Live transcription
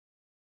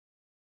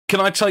Can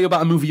I tell you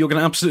about a movie you're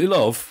going to absolutely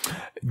love?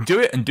 Do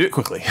it, and do it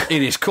quickly.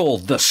 It is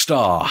called The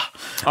Star,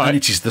 and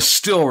it is the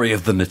story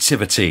of the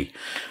Nativity,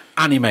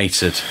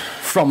 animated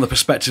from the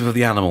perspective of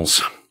the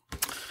animals.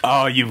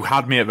 Oh, you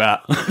had me at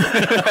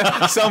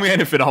that. Sell me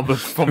anything from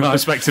the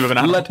perspective of an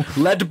animal.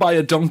 Led by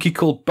a donkey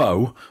called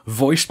Bo,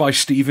 voiced by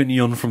Stephen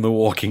Yeun from The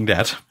Walking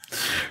Dead,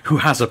 who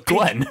has a...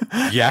 Glenn?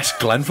 Yes,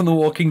 Glenn from The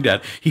Walking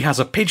Dead. He has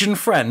a pigeon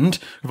friend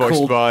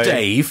called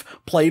Dave,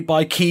 played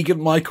by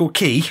Keegan-Michael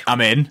Key.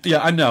 I'm in. Yeah,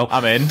 I know.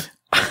 I'm in.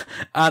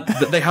 And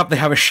they have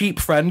a sheep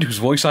friend whose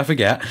voice I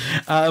forget.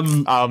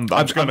 I'm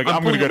going to go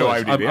to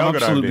IMDb. I'm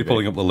absolutely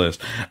pulling up the list.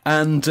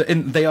 And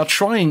they are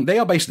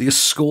basically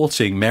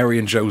escorting Mary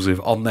and Joseph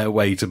on their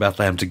way to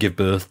Bethlehem to give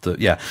birth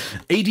to,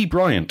 A.D.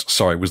 Bryant,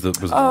 was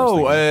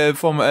the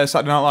from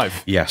Saturday Night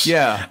Live. Yes.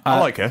 Yeah,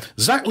 I like her.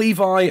 Zach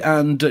Levi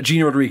and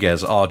Gina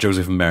Rodriguez are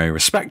Joseph and Mary,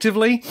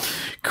 respectively.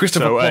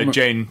 Christopher Plummer,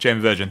 Jane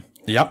Virgin.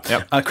 Yep.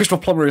 Christopher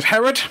Plummer is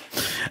Herod.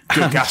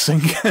 Good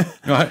casting.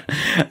 Right.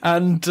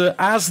 And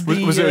as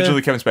the... Was it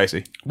originally Kevin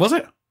Spacey? Was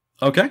it?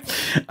 Okay.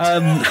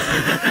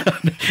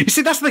 You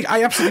see, that's the thing.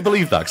 I absolutely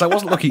believe that, because I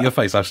wasn't looking at your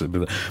face. I absolutely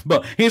believe that.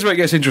 But here's where it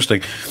gets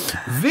interesting.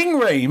 Ving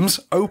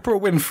Rhames,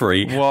 Oprah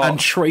Winfrey, and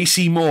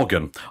Tracy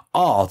Morgan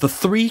are the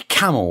three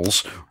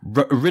camels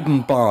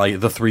ridden by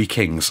the three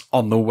kings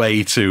on the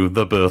way to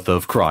the birth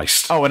of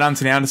Christ. Oh, and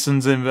Anthony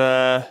Anderson's in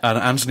there. And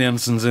Anthony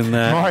Anderson's in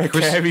there. Mariah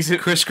Carey's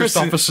Chris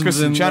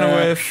Christopherson's in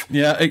Chenoweth.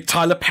 there. Yeah,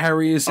 Tyler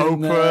Perry is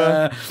in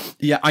there.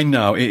 Yeah, I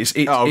know.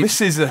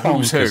 This is a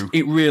who's who.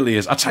 It really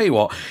is. I tell you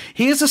what.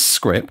 Here's a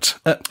script.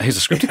 Here's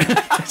a script.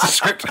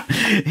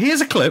 Here's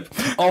a clip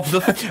of the...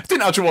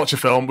 Didn't actually watch a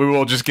film. We were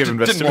all just given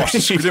this. We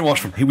didn't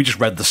watch them. We just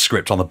read the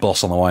script on the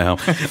bus on the way home.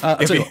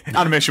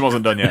 Animation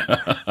wasn't done yet.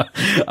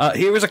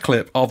 Here is a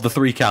clip of the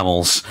three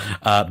camels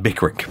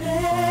bickering.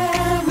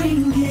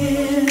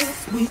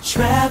 We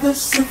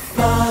traverse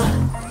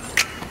afar,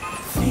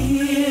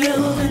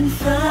 feeling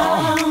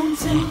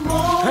fountain.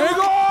 Hang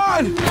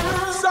on!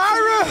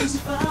 Cyrus!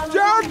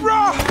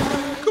 Deborah!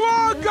 Come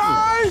on,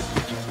 guys!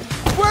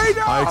 Wait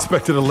up! I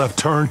expected a left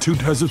turn 2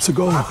 deserts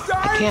ago.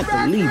 I can't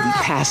believe we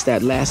passed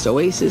that last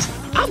oasis.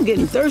 I'm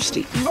getting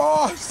thirsty.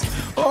 Lost!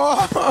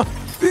 Oh,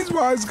 these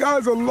wise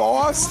guys are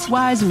lost.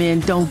 Wise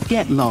men don't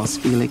get lost,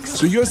 Felix.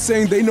 So you're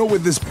saying they know where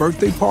this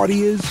birthday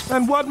party is?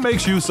 And what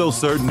makes you so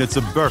certain it's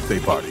a birthday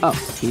party? Oh,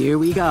 here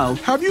we go.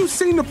 Have you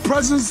seen the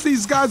presents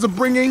these guys are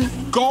bringing?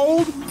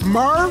 Gold,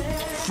 myrrh,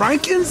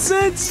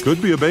 frankincense?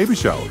 Could be a baby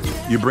shower.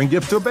 You bring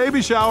gifts to a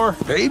baby shower.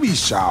 Baby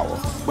shower?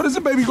 What is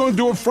a baby going to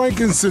do with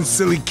frankincense,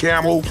 silly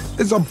camel?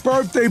 It's a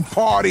birthday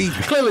party.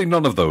 Clearly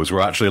none of those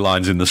were actually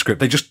lines in the script.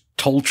 They just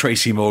told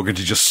Tracy Morgan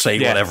to just say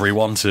whatever he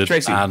wanted.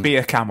 Tracy, be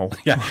a camel.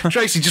 Yeah,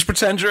 Tracy, just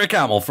pretend you're a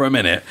camel for a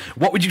minute.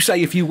 What would you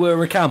say if you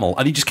were a camel?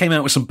 And he just came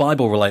out with some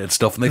Bible-related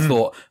stuff, and they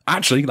thought,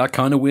 actually, that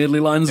kind of weirdly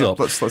lines up.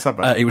 Let's have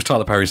that. It was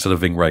Tyler Perry instead of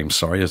Ving Rhames,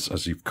 sorry,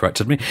 as you've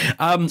corrected me.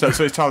 So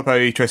it's Tyler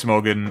Perry, Tracy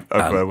Morgan,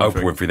 Oprah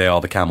Winfrey. They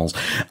are the camels.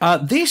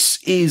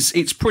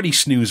 It's pretty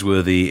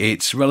snoozeworthy.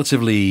 It's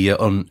relatively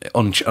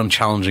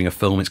unchallenging a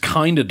film. It's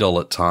kind of dull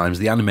at times.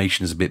 The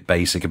animation is a bit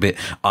basic, a bit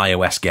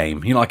iOS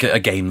game. You know, like a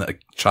game that a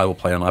child will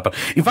play on iPad.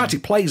 In fact,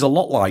 it plays a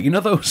lot like,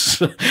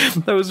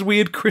 those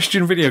weird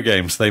Christian video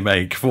games they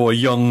make for the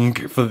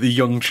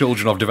young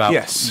children of devout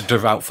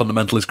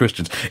fundamentalist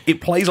Christians.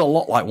 It plays a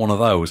lot like one of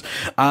those.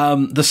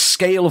 The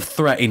scale of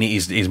threat in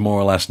it is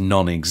more or less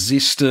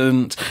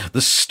non-existent.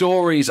 The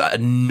story's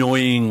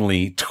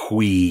annoyingly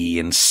twee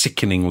and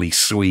sickeningly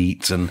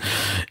sweet, and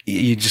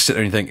you just sit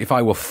there and you think, if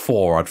I were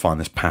 4, I'd find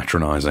this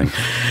patronising.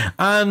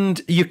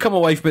 And you come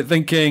away from it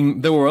thinking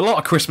there were a lot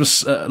of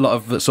Christmas, a lot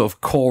of sort of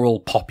choral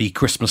poppy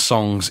Christmas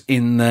songs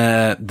in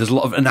there. There's a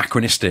lot of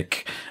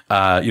anachronistic,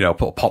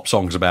 pop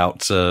songs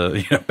about,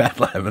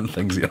 Bethlehem and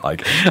things you're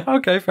like,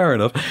 okay, fair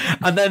enough.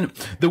 And then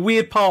the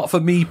weird part for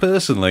me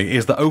personally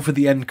is that over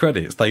the end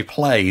credits, they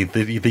play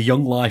the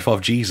young life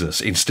of Jesus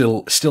in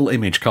still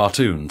image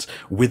cartoons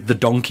with the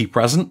donkey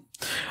present.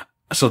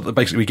 So that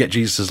basically we get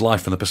Jesus'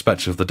 life from the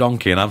perspective of the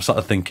donkey, and I'm sort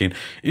of thinking,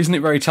 isn't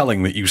it very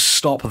telling that you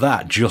stop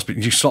that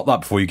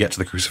before you get to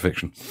the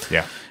crucifixion?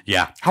 Yeah.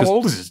 Yeah. How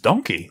old is this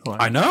donkey?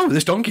 I know,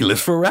 this donkey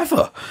lives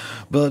forever.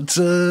 But,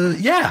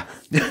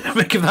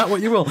 make of that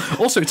what you will.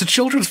 Also, it's a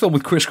children's film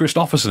with Chris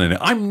Christopherson in it.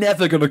 I'm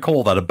never going to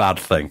call that a bad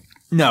thing.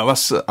 No,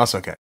 that's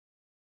okay.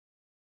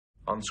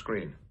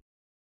 OnScreen.